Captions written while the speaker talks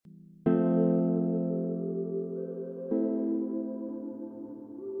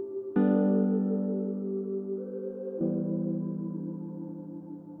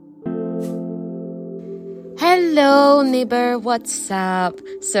Hello, neighbor. What's up?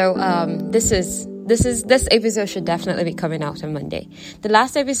 So, this episode should definitely be coming out on Monday. The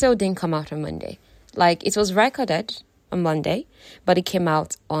last episode didn't come out on Monday. Like, it was recorded on Monday, but it came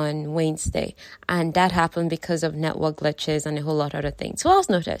out on Wednesday. And that happened because of network glitches and a whole lot of other things. Who else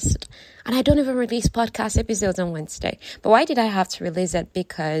noticed? And I don't even release podcast episodes on Wednesday. But why did I have to release it?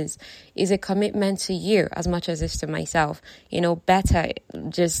 Because it's a commitment to you as much as it's to myself. You know, better,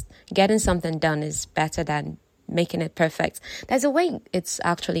 just getting something done is better than making it perfect. There's a way it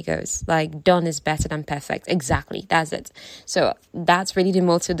actually goes. Like, done is better than perfect. Exactly. That's it. So that's really the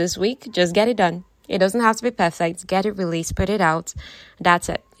motto this week. Just get it done. It doesn't have to be perfect. Get it released, put it out. That's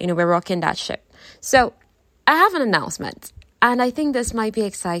it. You know, we're rocking that ship. So I have an announcement. And I think this might be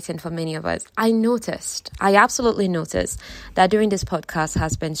exciting for many of us. I absolutely noticed that doing this podcast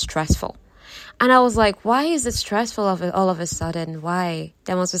has been stressful. And I was like, why is it stressful all of a sudden? Why?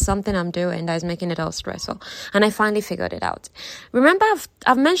 There must be something I'm doing that is making it all stressful. And I finally figured it out. Remember,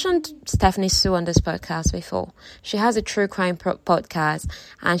 I've mentioned Stephanie Sue on this podcast before. She has a true crime podcast,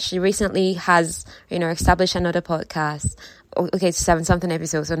 and she recently has, established another podcast. Okay, it's 7-something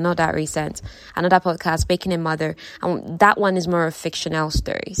episodes, so not that recent. Another podcast, Baking a Mother. And that one is more of fictional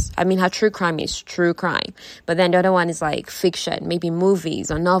stories. I mean, her true crime is true crime. But then the other one is like fiction, maybe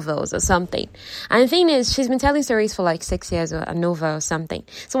movies or novels or something. And the thing is, she's been telling stories for like 6 years, or a novel or something.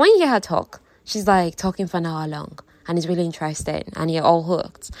 So when you hear her talk, she's like talking for an hour long. And it's really interesting. And you're all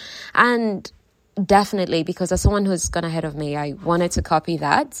hooked. And definitely, because as someone who's gone ahead of me, I wanted to copy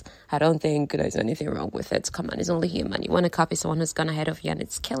that. I don't think there's anything wrong with it. Come on, it's only human. You want to copy someone who's gone ahead of you and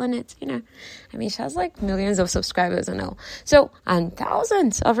it's killing it, I mean, she has like millions of subscribers and all. So, and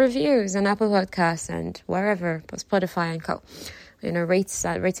thousands of reviews on Apple Podcasts and wherever, Spotify and co.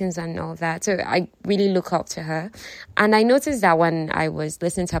 Ratings and all that. So I really look up to her. And I noticed that when I was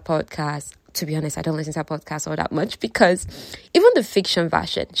listening to her podcast, to be honest, I don't listen to her podcast all that much because even the fiction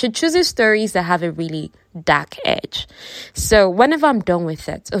version, she chooses stories that have a really dark edge. So whenever I'm done with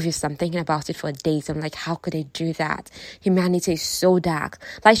it, obviously I'm thinking about it for days. I'm like, how could they do that? Humanity is so dark.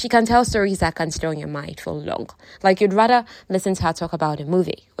 Like, she can tell stories that can stay on your mind for long. Like, you'd rather listen to her talk about a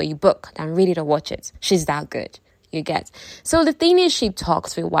movie or a book than read it or watch it. She's that good. You get. So the thing is, she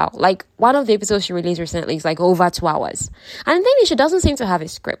talks for a while. Like, one of the episodes she released recently is like over 2 hours. And the thing is, she doesn't seem to have a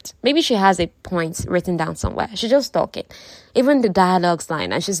script. Maybe she has a point written down somewhere. She's just talking. Even the dialogue's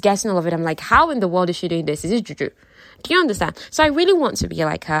line, and she's guessing all of it. I'm like, how in the world is she doing this? Is it juju? Do you understand? So I really want to be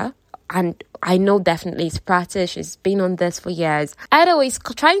like her. And I know definitely it's practice. She's been on this for years. I'd always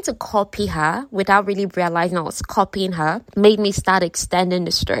trying to copy her without really realizing I was copying her made me start extending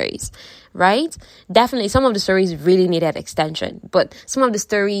the stories, right? Definitely some of the stories really needed extension, but some of the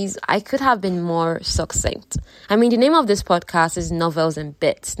stories I could have been more succinct. I mean, the name of this podcast is Novels in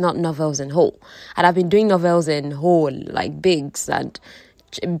Bits, not Novels in Whole. And I've been doing novels in whole, like bigs and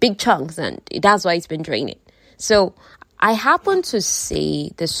big chunks, and that's why it's been draining. So I happened to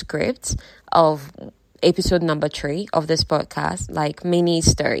see the script of episode number 3 of this podcast, like mini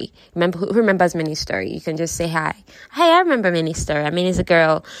story. Who remembers mini story? You can just say hi. Hey, I remember mini story. I mean, it's a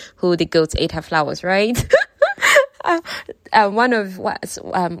girl who the goats ate her flowers, right? A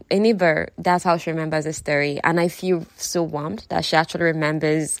neighbor, that's how she remembers the story. And I feel so warmed that she actually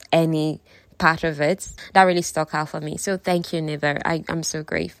remembers any part of it. That really stuck out for me. So thank you, neighbor. I'm so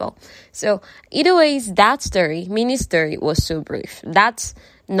grateful. So either ways, that story, mini story, was so brief. That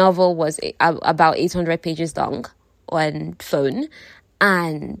novel was about 800 pages long on phone.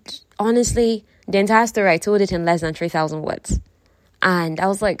 And honestly, the entire story, I told it in less than 3,000 words. And I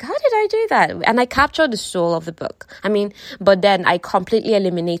was like, how did I do that? And I captured the soul of the book. I mean, but then I completely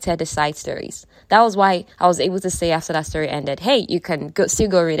eliminated the side stories. That was why I was able to say after that story ended, hey, you can still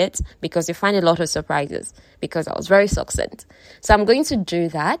go read it because you find a lot of surprises, because I was very succinct. So I'm going to do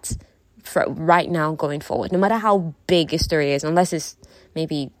that for right now going forward, no matter how big a story is, unless it's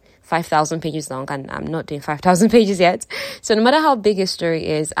maybe 5,000 pages long, and I'm not doing 5,000 pages yet. So no matter how big a story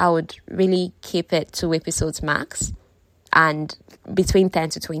is, I would really keep it 2 episodes max and between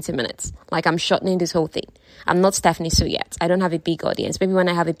 10 to 20 minutes. Like, I'm shortening this whole thing. I'm not Stephanie Sue yet. I don't have a big audience. Maybe when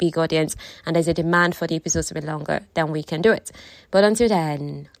I have a big audience and there's a demand for the episodes to be longer, then we can do it. But until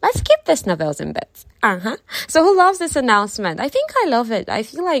then, let's keep this novels in bits. So who loves this announcement? I think I love it. I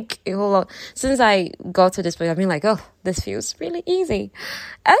feel like a whole lot. Since I got to this point, I've been like, oh, this feels really easy.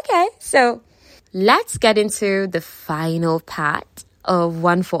 Okay, so let's get into the final part of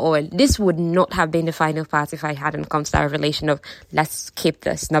One for All. This would not have been the final part if I hadn't come to that revelation of let's keep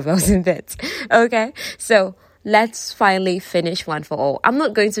this novels in bits. Okay, so let's finally finish One for All. I'm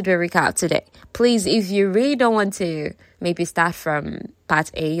not going to do a recap today. Please, if you really don't want to maybe start from part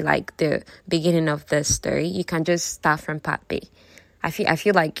A, like the beginning of the story, you can just start from part B. I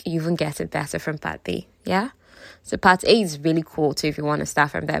feel like you even get it better from part B. Yeah. So part A is really cool too if you want to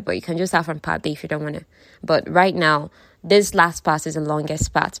start from there, but you can just start from part B if you don't want to. But right now, this last part is the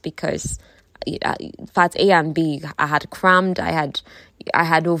longest part because part A and B, I had crammed, I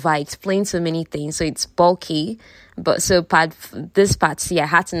had over explained so many things, so it's bulky. But so this part C, I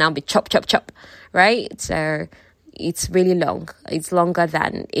had to now be chop, right? So it's really long. It's longer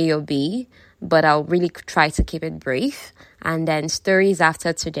than A or B, but I'll really try to keep it brief. And then episodes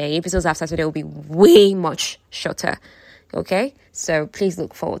after today will be way much shorter. Okay? So please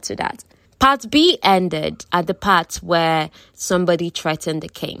look forward to that. Part B ended at the part where somebody threatened the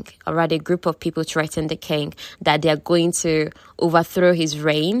king, or rather a group of people threatened the king that they're going to overthrow his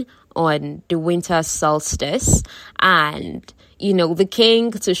reign on the winter solstice. And the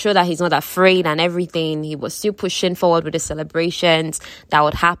king, to show that he's not afraid and everything, he was still pushing forward with the celebrations that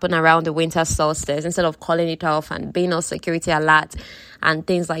would happen around the winter solstice instead of calling it off and being on security alert and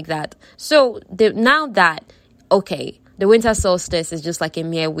things like that. So now that, okay, the winter solstice is just like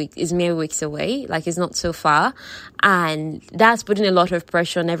mere weeks away, like it's not so far. And that's putting a lot of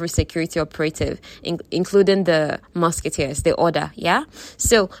pressure on every security operative, including the Musketeers, the order, yeah?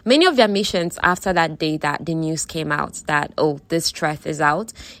 So many of their missions after that day that the news came out that, this threat is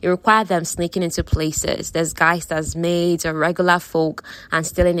out, it required them sneaking into places. There's guys that's maids or regular folk and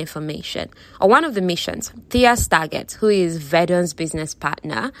stealing information. On one of the missions, Tia's target, who is Vedon's business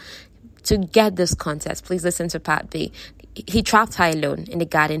partner, to get this context, please listen to part B. He trapped her alone in the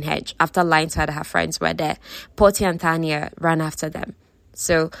garden hedge after lying to her that her friends were there. Portia and Tania ran after them.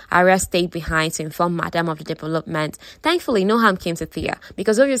 So Arya stayed behind to inform Madame of the development. Thankfully, no harm came to Thea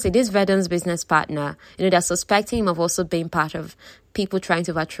because obviously this Vedon's business partner, they're suspecting him of also being part of people trying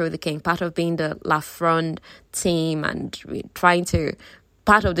to overthrow the king, part of being the La Fronde team and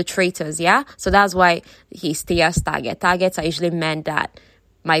part of the traitors, yeah? So that's why he's Thea's target. Targets are usually men that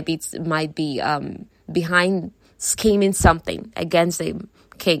might be behind scheming something against the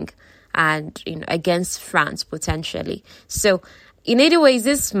king and against France potentially. So in either ways,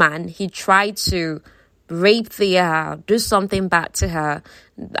 this man, he tried to rape Thea, do something bad to her,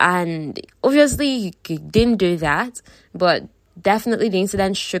 and obviously he didn't do that, but definitely the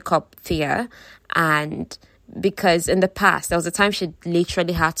incident shook up Thea. And because in the past there was a time she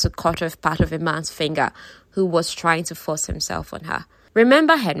literally had to cut off part of a man's finger who was trying to force himself on her.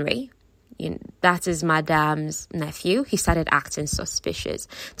 Remember Henry? That is Madame's nephew. He started acting suspicious.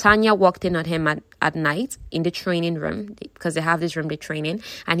 Tania walked in on him at night in the training room because they have this room they train in.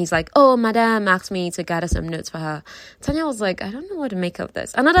 And he's like, Madame asked me to gather some notes for her. Tania was like, I don't know what to make of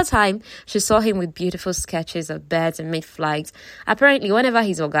this. Another time, she saw him with beautiful sketches of birds and mid-flights. Apparently, whenever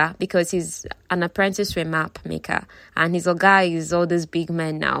he's Oga, because he's an apprentice to a map maker, and his Oga is all these big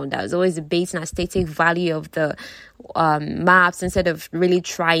men now. There's always debating an aesthetic value of the maps instead of really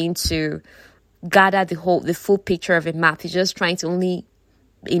trying to gather the full picture of a map. He's just trying to only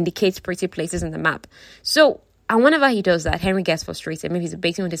indicate pretty places in the map. So, and whenever he does that, Henry gets frustrated. Maybe he's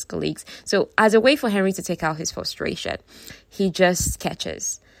debating with his colleagues. So, as a way for Henry to take out his frustration, he just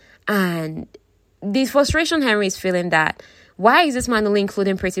sketches. And the frustration Henry is feeling that, why is this man only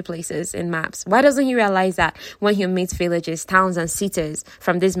including pretty places in maps? Why doesn't he realize that when he meets villages, towns, and cities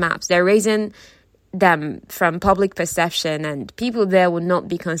from these maps, they're raising them from public perception, and people there will not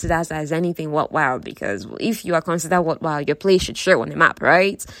be considered as anything worthwhile, because if you are considered worthwhile, your place should show on the map,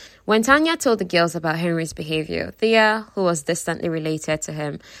 right? When Tania told the girls about Henry's behavior, Thea, who was distantly related to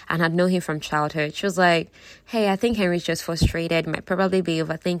him and had known him from childhood, she was like, hey, I think Henry's just frustrated, might probably be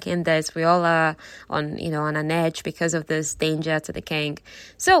overthinking this. We all are on an edge because of this danger to the king.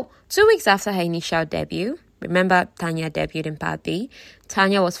 So 2 weeks after her initial debut, remember, Tania debuted in Part B.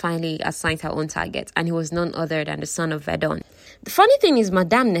 Tania was finally assigned her own target, and he was none other than the son of Vedon. The funny thing is,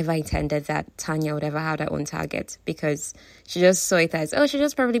 Madame never intended that Tania would ever have her own target, because she just saw it as, she'll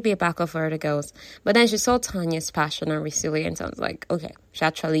just probably be a backup for other girls. But then she saw Tanya's passion and resilience, and was like, okay, she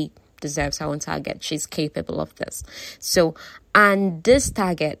actually deserves her own target. She's capable of this. So, and this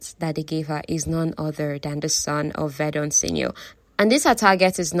target that they gave her is none other than the son of Vedon Senior. And this her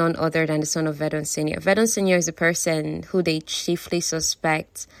target is none other than the son of Vedon Senior. Vedon Senior is the person who they chiefly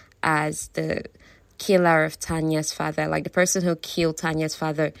suspect as the killer of Tanya's father, like the person who killed Tanya's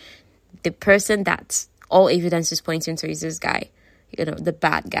father. The person that all evidence is pointing to is this guy, the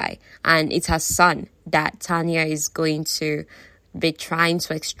bad guy. And it's her son that Tania is going to be trying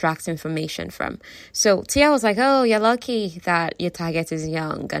to extract information from. So Tia was like, you're lucky that your target is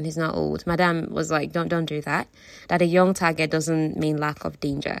young and he's not old. Madame was like, don't do that. That a young target doesn't mean lack of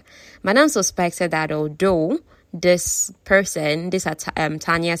danger. Madame suspected that although this person,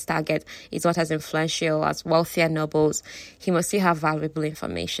 Tania's target, is not as influential as wealthier nobles, he must still have valuable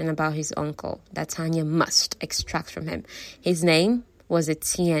information about his uncle that Tania must extract from him. His name was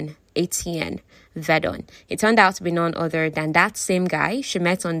Etienne Verdon. It turned out to be none other than that same guy she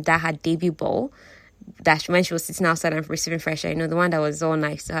met on her debut ball, that when she was sitting outside and receiving fresh air, the one that was all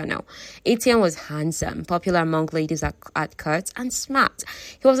nice to her now. Etienne was handsome, popular among ladies at court, and smart.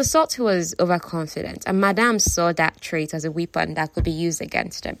 He was the sort who was overconfident, and Madame saw that trait as a weapon that could be used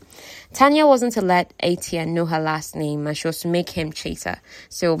against him. Tania wasn't to let Etienne know her last name, and she was to make him chase her.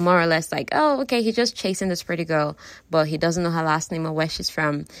 So more or less like, oh, okay, he's just chasing this pretty girl, but he doesn't know her last name or where she's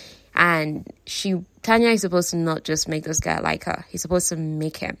from. And Tania is supposed to not just make this guy like her, he's supposed to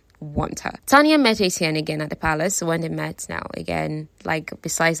make him want her. Tania met Etienne again at the palace. So when they met now again, like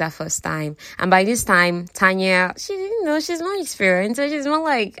besides that first time, and by this time Tania, she's more experienced, so she's more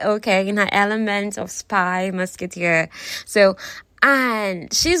like okay in her element of spy, musketeer. So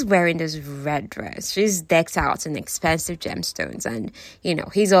and she's wearing this red dress. She's decked out in expensive gemstones, and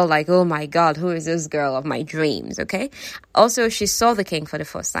he's all like, oh my god, who is this girl of my dreams? Okay. Also, she saw the king for the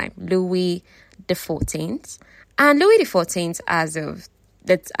first time, Louis XIV, and Louis XIV, as of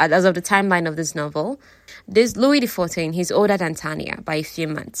the timeline of this novel, this Louis XIV, he's older than Tania by a few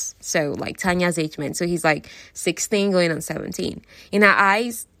months. So like Tania's age meant. So he's like 16 going on 17. In her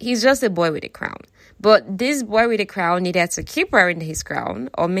eyes, he's just a boy with a crown. But this boy with a crown needed to keep wearing his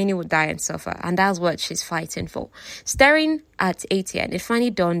crown, or many would die and suffer. And that's what she's fighting for. Staring at Etienne, it finally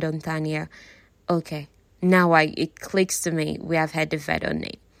dawned on Tania, okay, now it clicks to me. We have heard the Verdon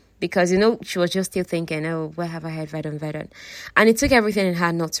name. Because, she was just still thinking, oh, where have I heard Verdon? And it took everything in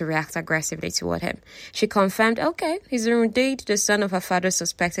her not to react aggressively toward him. She confirmed, okay, he's indeed the son of her father's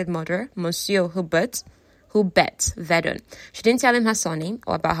suspected murderer, Monsieur Hubert Verdon. She didn't tell him her surname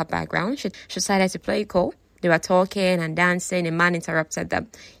or about her background. She decided to play it cool. They were talking and dancing. A man interrupted them.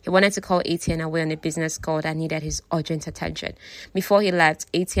 He wanted to call Etienne away on a business call that needed his urgent attention. Before he left,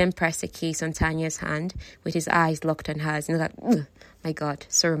 Etienne pressed a kiss on Tania's hand with his eyes locked on hers. And like, ugh. My God,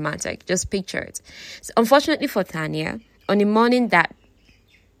 so romantic. Just picture it. So unfortunately for Tania, on the morning that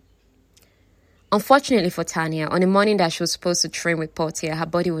she was supposed to train with Portia, her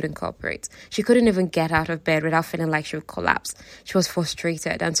body wouldn't cooperate. She couldn't even get out of bed without feeling like she would collapse. She was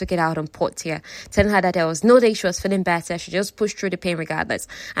frustrated and took it out on Portia, telling her that there was no day she was feeling better. She just pushed through the pain regardless.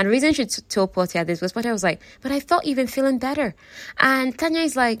 And the reason she told Portia this was Portia was like, but I thought you've been feeling better. And Tania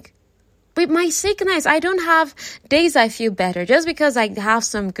is like, with my sickness, I don't have days I feel better. Just because I have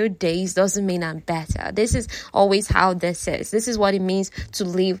some good days doesn't mean I'm better. This is always how this is. This is what it means to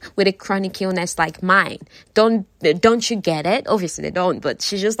live with a chronic illness like mine. Don't you get it? Obviously they don't, but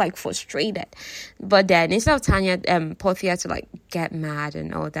she's just like frustrated. But then instead of Tania, Portia to like get mad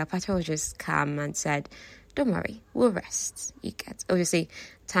and all that, Portia was just calm and said, don't worry, we'll rest. You get. Obviously,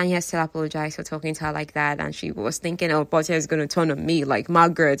 Tania still apologized for talking to her like that, and she was thinking, oh, Portia is going to turn on me like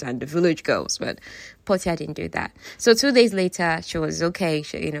Margaret and the village girls, but Portia didn't do that. So 2 days later, she was okay.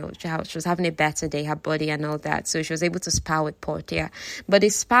 She was having a better day, her body and all that, so she was able to spar with Portia. But the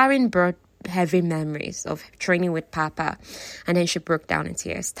sparring brought heavy memories of training with Papa, and then she broke down in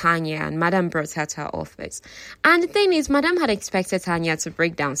tears. Tania and Madame brought her to her office. And the thing is, Madame had expected Tania to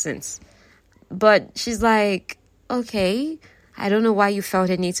break down since. But she's like, okay, I don't know why you felt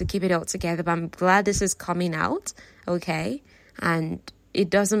the need to keep it all together, but I'm glad this is coming out, okay? And it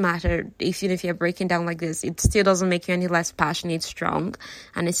doesn't matter if you're breaking down like this, it still doesn't make you any less passionate, strong,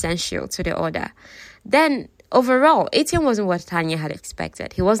 and essential to the order. Then, overall, Etienne wasn't what Tania had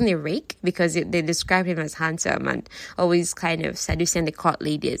expected. He wasn't a rake, because they described him as handsome and always kind of seducing the court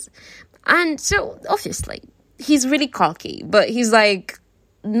ladies. And so, obviously, he's really cocky, but he's like,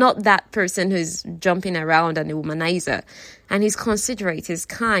 not that person who's jumping around and a womanizer. And he's considerate, he's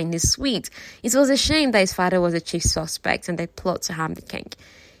kind, he's sweet. It was a shame that his father was a chief suspect and they plot to harm the king.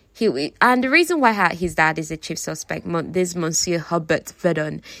 And the reason why his dad is a chief suspect, this Monsieur Hubert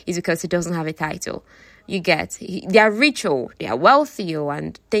Verdon, is because he doesn't have a title. You get, they are rich, they are wealthy,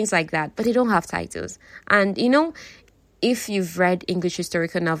 and things like that, but they don't have titles. And if you've read English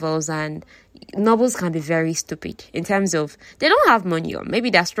historical novels, and novels can be very stupid in terms of they don't have money, or maybe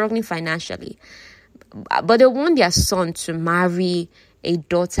they're struggling financially, but they want their son to marry a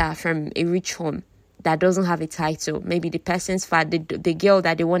daughter from a rich home that doesn't have a title. Maybe the person's father, the girl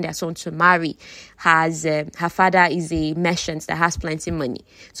that they want their son to marry, has her father is a merchant that has plenty money.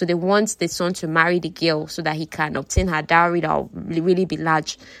 So they want the son to marry the girl so that he can obtain her dowry that will really be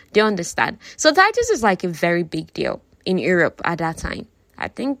large. Do you understand? So titles is like a very big deal in Europe at that time. I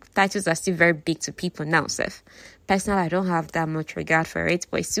think titles are still very big to people now, Seth. Personally, I don't have that much regard for it,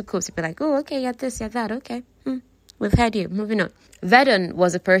 but it's too cool to be like, oh, okay, you're this, you're that, okay. we've heard you. Moving on. Verdun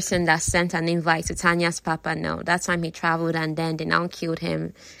was a person that sent an invite to Tanya's papa now. That time he traveled and then they now killed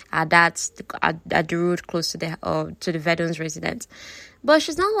him at the road close to the Verdun's residence. But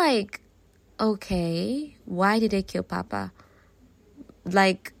she's not like, okay, why did they kill Papa?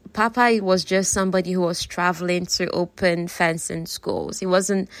 Like, Papa was just somebody who was traveling to open fencing schools. He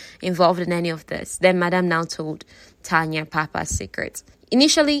wasn't involved in any of this. Then Madame now told Tania Papa's secret.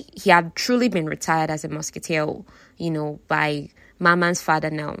 Initially, he had truly been retired as a musketeer, by Mama's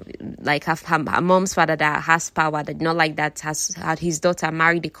father now, like her mom's father that has power, that not like that has had his daughter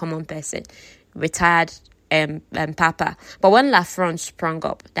married a common person, retired Papa. But when La France sprung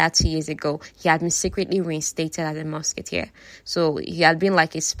up that 2 years ago, he had been secretly reinstated as a musketeer. So he had been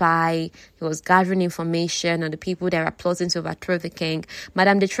like a spy. He was gathering information on the people that were plotting to overthrow the king.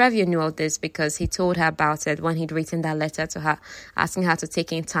 Madame de Treville knew all this because he told her about it when he'd written that letter to her, asking her to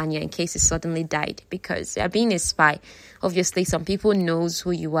take in Tania in case he suddenly died. Because being a spy, obviously some people knows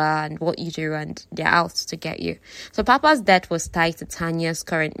who you are and what you do, and they're out to get you. So Papa's death was tied to Tania's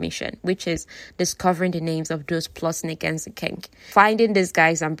current mission, which is discovering the names of those plotting against the king. Finding these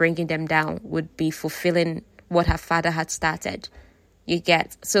guys and bringing them down would be fulfilling what her father had started. You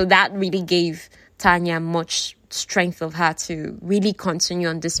get? So that really gave Tania much strength of her to really continue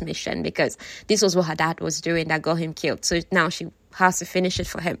on this mission, because this was what her dad was doing that got him killed. So now she has to finish it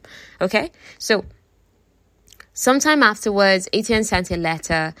for him. Okay? So sometime afterwards, Etienne sent a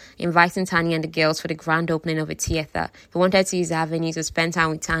letter inviting Tania and the girls for the grand opening of a theatre. He wanted to use the avenue to spend time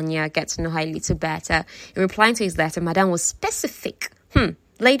with Tania, get to know her a little better. In replying to his letter, Madame was specific.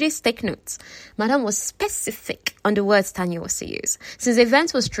 Ladies, take notes. Madame was specific on the words Tania was to use. Since the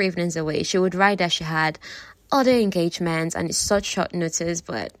event was 3 evenings away, she would write that she had other engagements and it's such short notice,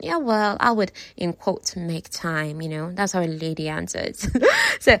 but yeah, well, I would, in quote, make time, that's how a lady answered.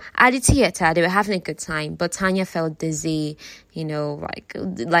 So at the theater, they were having a good time, but Tania felt dizzy, she's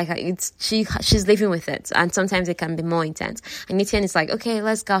living with it, and sometimes it can be more intense. And Etienne is like, okay,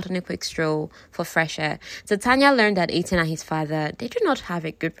 let's go out on a quick stroll for fresh air. So Tania learned that Etienne and his father, they do not have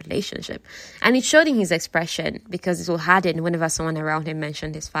a good relationship, and it showed in his expression, because it was hardened whenever someone around him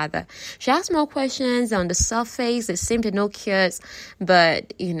mentioned his father. She asked more questions on the surface. It seemed to no cures,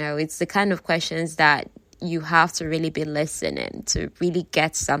 but it's the kind of questions that you have to really be listening to really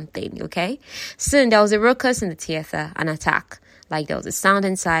get something. Okay, soon there was a ruckus in the theater, an attack. Like, there was a sound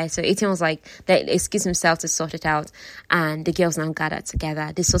inside, so Etienne was like, they excused himself to sort it out, and the girls now gathered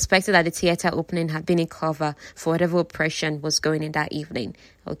together. They suspected that the theater opening had been a cover for whatever oppression was going in that evening.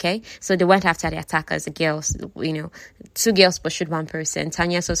 Okay, so they went after the attackers. The girls, 2 girls pursued one person.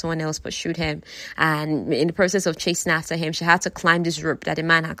 Tania saw someone else pursued him, and in the process of chasing after him, she had to climb this rope that the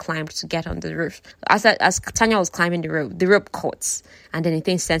man had climbed to get on the roof. As Tania was climbing the rope caught, and then the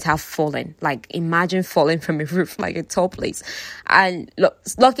thing sent her falling. Like, imagine falling from a roof, like a tall place. And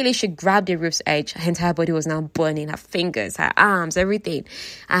luckily, she grabbed the roof's edge. Her entire body was now burning, her fingers, her arms, everything.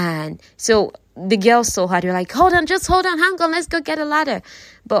 And so the girls saw her. They were like, hold on, hang on, let's go get a ladder.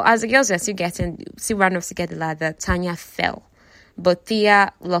 But as the girls were still ran off to get the ladder, Tania fell. But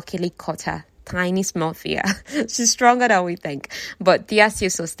Thea luckily caught her. Tiny, small Thea. She's stronger than we think. But Thea still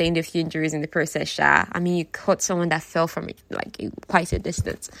sustained a few injuries in the process. You caught someone that fell from it, quite a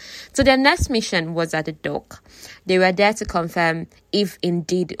distance. So their next mission was at the dock. They were there to confirm if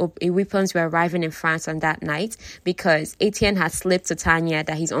indeed weapons were arriving in France on that night, because Etienne had slipped to Tania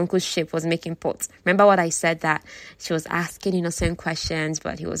that his uncle's ship was making ports. Remember what I said, that she was asking innocent questions,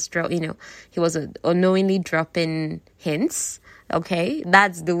 but he was unknowingly dropping hints. Okay,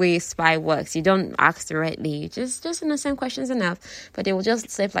 that's the way a spy works. You don't ask directly, just innocent questions enough, but they will just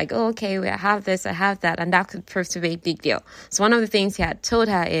slip like, oh, okay, I have this, I have that, and that could prove to be a big deal. So one of the things he had told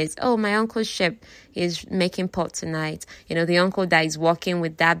her is, oh, my uncle's ship is making port tonight. The uncle that is working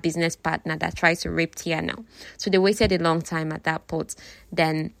with that business partner that tried to rape Tia now. So they waited a long time at that port.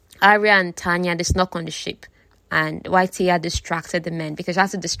 Then Arya and Tania, they snuck on the ship. And while Tia distracted the men, because she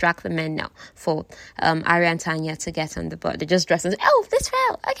has to distract the men now for Arya and Tania to get on the boat. They just dressed and said, oh, this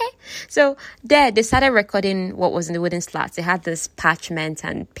fell, okay. So there, they started recording what was in the wooden slats. They had this parchment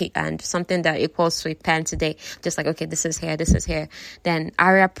and something that equals to a pen today. Just like, okay, this is here, this is here. Then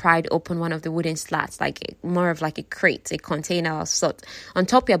Arya pried open one of the wooden slats, more of like a crate, a container or sort. On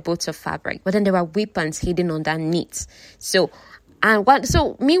top were boats of fabric, but then there were weapons hidden underneath.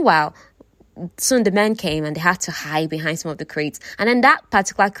 Meanwhile, soon the men came and they had to hide behind some of the crates. And then that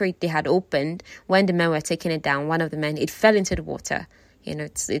particular crate they had opened, when the men were taking it down, one of the men, it fell into the water.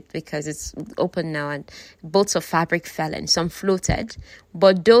 Because it's open now, and bolts of fabric fell in. Some floated,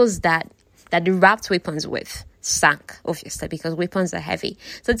 but those that they wrapped weapons with sank, obviously, because weapons are heavy.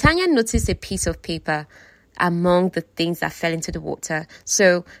 So Tania noticed a piece of paper among the things that fell into the water.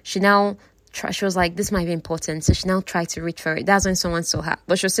 So she was like, this might be important. So she now tried to reach for it. That's when someone saw her.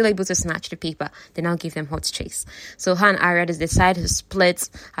 But she was still able to snatch the paper. They now give them hot chase. So her and Arya decided to split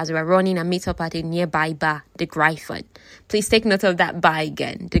as they were running and meet up at a nearby bar, the Gryphon. Please take note of that bar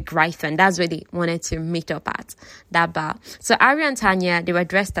again, the Gryphon. That's where they wanted to meet up at, that bar. So Arya and Tania, they were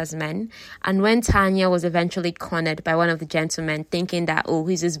dressed as men. And when Tania was eventually cornered by one of the gentlemen, thinking that, oh,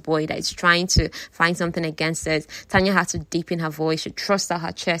 who's this boy that is trying to find something against us, Tania had to deepen her voice. She thrust out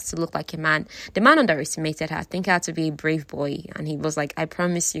her chest to look like a man. The man underestimated her. I think he had to be a brave boy. And he was like, I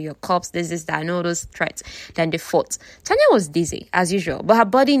promise you, your corpse, this, that, and all those threats. Then they fought. Tania was dizzy, as usual. But her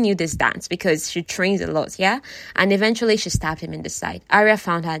body knew this dance because she trains a lot, yeah? And eventually she stabbed him in the side. Arya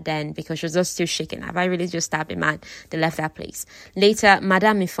found her then because she was just still shaking. Have I really just stabbed a man? They left that place. Later,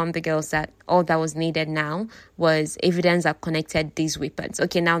 Madame informed the girls that all that was needed now was evidence that connected these weapons.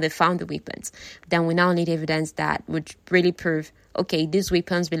 Okay, now they found the weapons. Then we now need evidence that would really prove, okay, these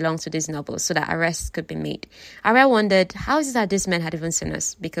weapons belong to these nobles so that arrests could be made. Arya wondered, how is it that this man had even seen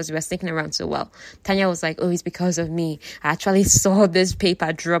us because we were sticking around so well? Tanya was like, oh, it's because of me. I actually saw this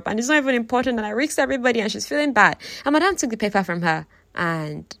paper drop and it's not even important and I risked everybody and she's feeling bad. And Madame took the paper from her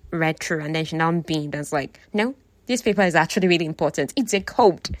and read through and then she now beamed and was like, no, this paper is actually really important. It's a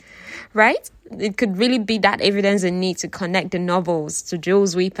code, right? It could really be that evidence they need to connect the novels to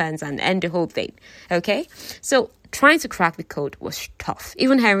Joe's weapons and end the whole thing, okay? So trying to crack the code was tough.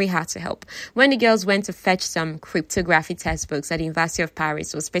 Even Henry had to help. When the girls went to fetch some cryptography textbooks at the University of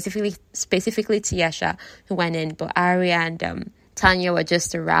Paris, it was specifically Tiesha who went in, but Arya and Tania were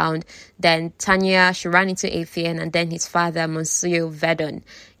just around. Then Tania, she ran into Athenian and then his father, Monsieur Verdon.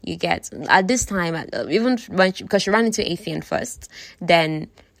 You get, at this time, even when because she ran into Athenian first, then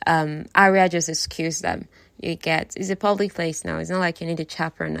Arya just excused them. You get, it's a public place now. It's not like you need a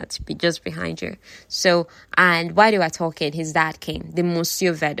chaperone to be just behind you. So, and while they were talking, his dad came, the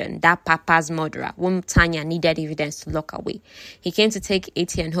Monsieur Verdon, that papa's murderer, whom Tanya needed evidence to lock away. He came to take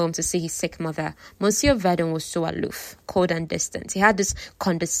Etienne home to see his sick mother. Monsieur Verdon was so aloof, cold and distant. He had this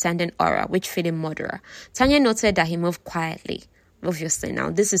condescending aura, which fit a murderer. Tanya noted that he moved quietly. Obviously,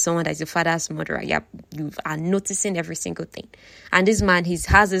 now, this is someone that is your father's murderer. Yeah, you are noticing every single thing. And this man, he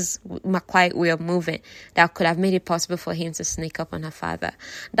has this quiet way of moving that could have made it possible for him to sneak up on her father.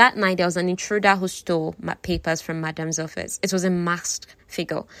 That night, there was an intruder who stole papers from Madame's office. It was a masked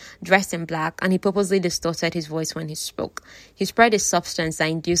figure, dressed in black, and he purposely distorted his voice when he spoke. He spread a substance that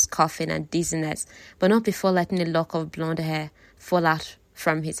induced coughing and dizziness, but not before letting a lock of blonde hair fall out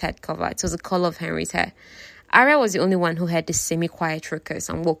from his head cover. It was the color of Henry's hair. Arya was the only one who heard this semi-quiet ruckus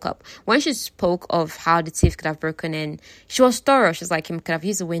and woke up. When she spoke of how the thief could have broken in, she was thorough. She was like, he could have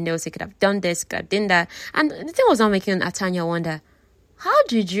used the windows, he could have done this, could have done that. And the thing was not making Tanya wonder, how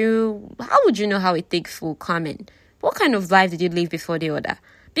would you know how a thief will come in? What kind of life did you live before the order?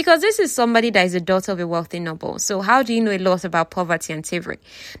 Because this is somebody that is the daughter of a wealthy noble. So how do you know a lot about poverty and thievery?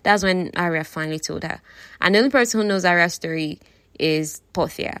 That's when Arya finally told her. And the only person who knows Arya's story is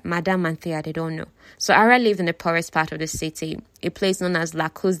Porthia. Madame and Thea, they don't know. So Arya lived in the poorest part of the city, a place known as La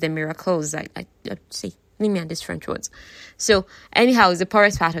Cause des Miracles. I say, leave me on these French words. So anyhow, it's the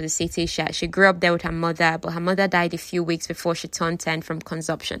poorest part of the city. She grew up there with her mother, but her mother died a few weeks before she turned 10 from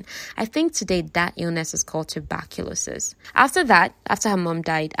consumption. I think today that illness is called tuberculosis. After her mom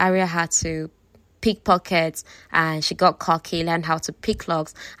died, Arya had to pickpockets and she got cocky, learned how to pick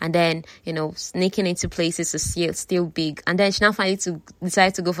locks, and then, sneaking into places to steal big. And then she now finally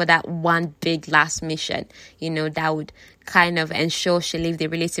decided to go for that one big last mission, that would kind of ensure she lived a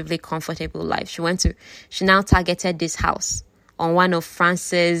relatively comfortable life. She now targeted this house on one of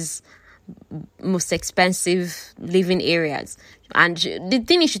France's most expensive living areas. And the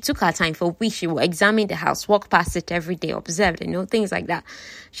thing is, she took her time for weeks. She would examine the house, walk past it every day, observe, things like that.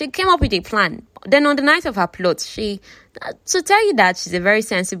 She came up with a plan. Then on the night of her plot, to tell you that she's a very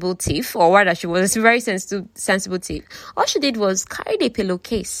sensible thief, or rather she was a very sensible thief, all she did was carry a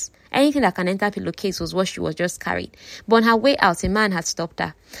pillowcase. Anything that can enter a pillowcase was what she was just carrying. But on her way out, a man had stopped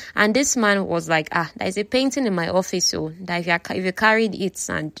her. And this man was like, there's a painting in my office, so that if you carried it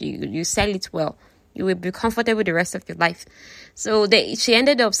and you sell it well, you will be comfortable the rest of your life. So she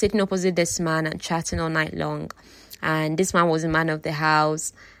ended up sitting opposite this man and chatting all night long. And this man was the man of the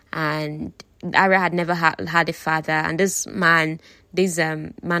house. And Arya had never had a father. And this man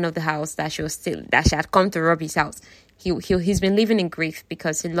of the house that she had come to rob his house, he's been living in grief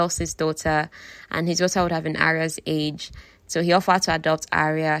because he lost his daughter, and his daughter would have been Arya's age. So he offered to adopt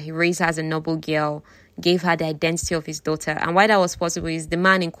Arya. He raised her as a noble girl, gave her the identity of his daughter. And why that was possible is the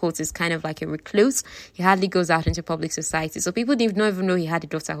man, in quotes, is kind of like a recluse. He hardly goes out into public society. So people didn't even know he had a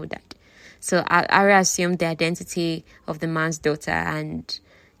daughter who died. So Arya assumed the identity of the man's daughter, and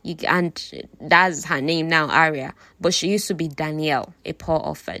that's her name now, Arya. But she used to be Danielle, a poor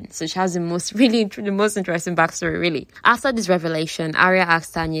orphan. So she has the most interesting backstory, really. After this revelation, Arya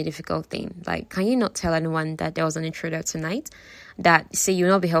asked Tania a difficult thing. Like, can you not tell anyone that there was an intruder tonight? That, say, you'll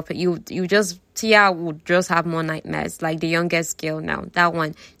not be helping. Tia would just have more nightmares. Like the youngest girl now. That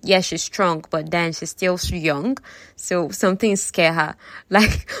one, yeah, she's strong, but then she's still young. So something scare her.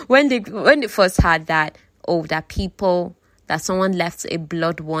 Like, when they first had that, that someone left a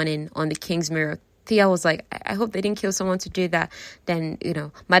blood warning on the king's mirror. Tia was like, I hope they didn't kill someone to do that. Then,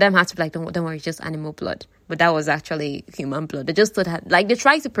 Madame had to be like, don't worry, just animal blood. But that was actually human blood. They just thought, they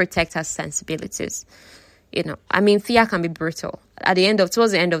tried to protect her sensibilities. Thea can be brutal.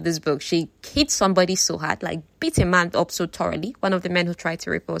 Towards the end of this book, she hit somebody so hard, beat a man up so thoroughly, one of the men who tried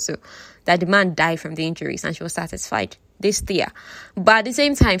to rape her, so that the man died from the injuries and she was satisfied. This Thea. But at the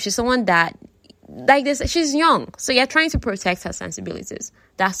same time, she's someone that, she's young, so you're trying to protect her sensibilities,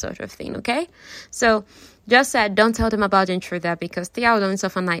 that sort of thing, okay? So just said, don't tell them about the intruder, because Thea will only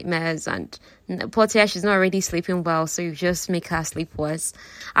suffer nightmares, and poor Thea, she's not already sleeping well, so you just make her sleep worse.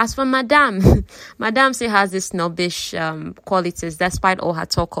 As for Madame, Madame still has this snobbish qualities, despite all her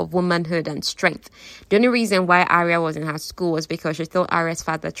talk of womanhood and strength. The only reason why Arya was in her school was because she thought Arya's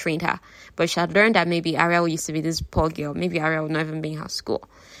father trained her, but she had learned that maybe Arya used to be this poor girl, maybe Arya would not even be in her school.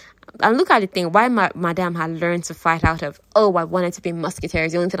 And look at the thing, why Madame had learned to fight out of, I wanted to be Musketeer,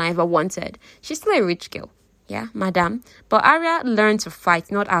 is the only thing I ever wanted. She's still a rich girl, yeah, Madame. But Arya learned to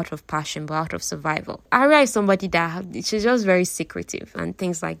fight, not out of passion, but out of survival. Arya is somebody that, she's just very secretive and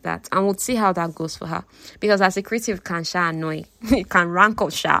things like that. And we'll see how that goes for her. Because her secretive can annoy, it can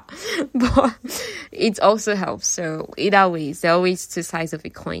rankle but it also helps. So either way, there are always two sides of a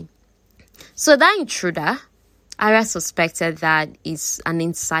coin. So that intruder, Arya suspected that is an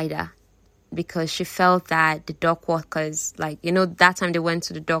insider, because she felt that the dock workers, that time they went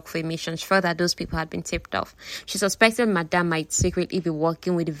to the dock for a mission, she felt that those people had been tipped off. She suspected Madame might secretly be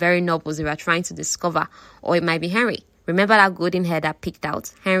working with the very nobles they were trying to discover, or it might be Henry. Remember that golden hair that peeked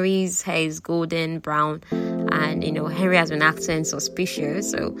out? Henry's hair is golden, brown, and, Henry has been acting suspicious,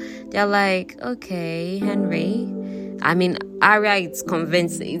 so they're like, okay, Henry. Arya is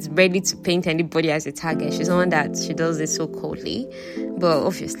convinced, is ready to paint anybody as a target. She's someone that she does this so coldly. But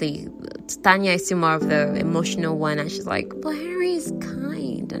obviously, Tania is still more of the emotional one. And she's like, but Henry is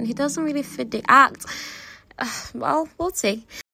kind and he doesn't really fit the act. Well, we'll see.